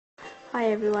Hi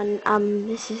everyone,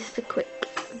 this is a quick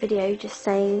video just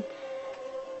saying,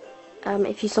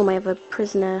 if you saw my other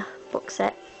Prisoner box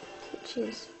set, which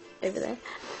is over there,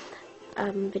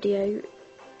 video,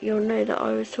 you'll know that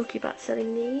I was talking about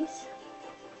selling these,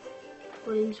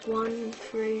 volumes 1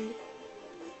 through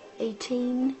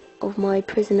 18 of my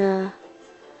Prisoner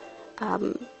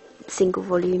single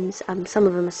volumes. Some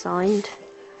of them are signed,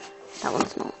 that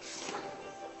one's not,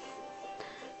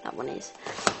 that one is.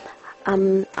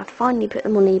 I finally put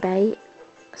them on eBay,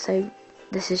 so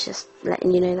this is just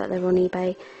letting you know that they're on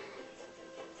eBay.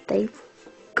 They've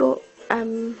got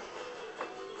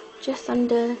just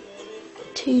under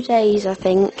 2 days, I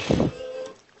think.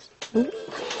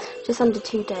 Just under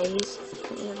 2 days.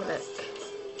 Let me have a look.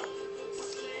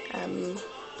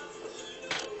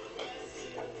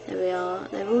 There we are.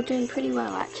 They're all doing pretty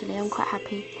well actually. I'm quite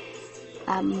happy.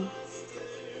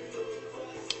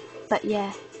 But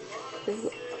yeah.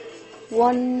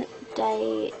 1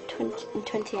 day,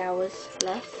 20 hours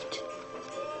left,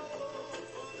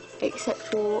 except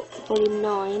for volume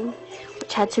 9,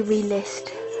 which had to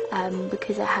relist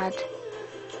because it had,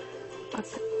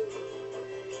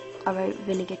 I wrote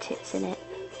vinegar tips in it,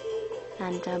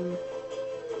 and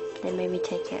they made me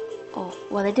take it off.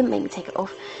 Well, they didn't make me take it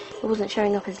off, it wasn't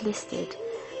showing up as listed,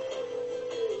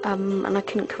 and I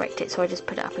couldn't correct it, so I just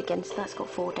put it up again, so that's got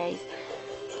 4 days.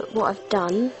 But what I've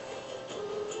done,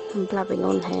 I'm blabbing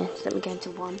on here, so let me go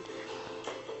into one.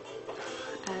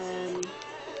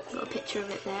 Got a picture of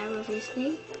it there,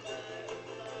 obviously.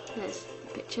 There's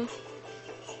the picture.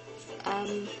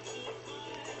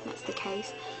 That's the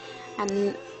case.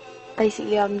 And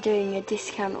basically I'm doing a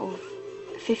discount of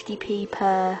 50p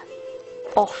per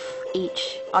off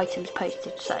each item's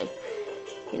postage. So,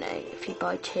 you know, if you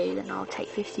buy 2, then I'll take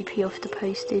 50p off the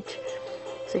postage.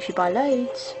 So if you buy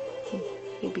loads,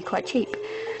 you'll be quite cheap.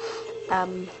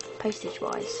 Postage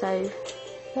wise, so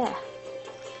yeah,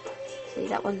 see,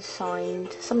 that one's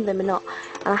signed, some of them are not,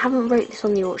 and I haven't wrote this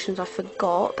on the auctions, I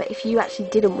forgot, but if you actually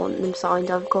didn't want them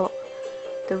signed, I've got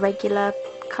the regular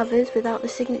covers without the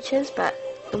signatures, but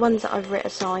the ones that I've written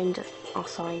signed are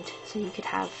signed, so you could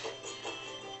have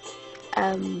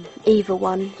either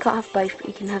one. You can't have both, but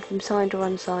you can have them signed or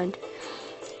unsigned.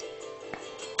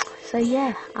 So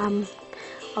yeah, I'll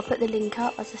put the link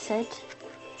up, as I said.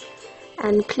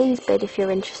 And please bid if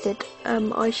you're interested.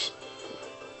 I'll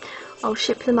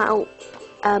ship them out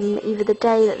either the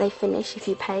day that they finish if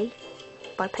you pay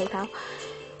by PayPal,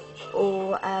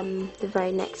 or the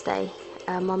very next day.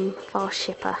 I'm a fast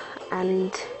shipper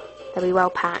and they'll be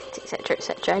well packed, etc,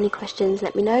 etc. Any questions,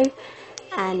 let me know,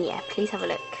 and yeah, please have a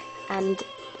look. And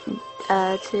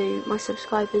to my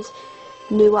subscribers,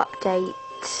 new update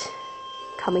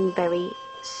coming very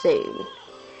soon.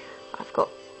 I've got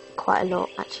quite a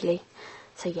lot actually.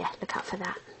 So yeah, look out for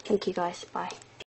that. Thank you guys. Bye.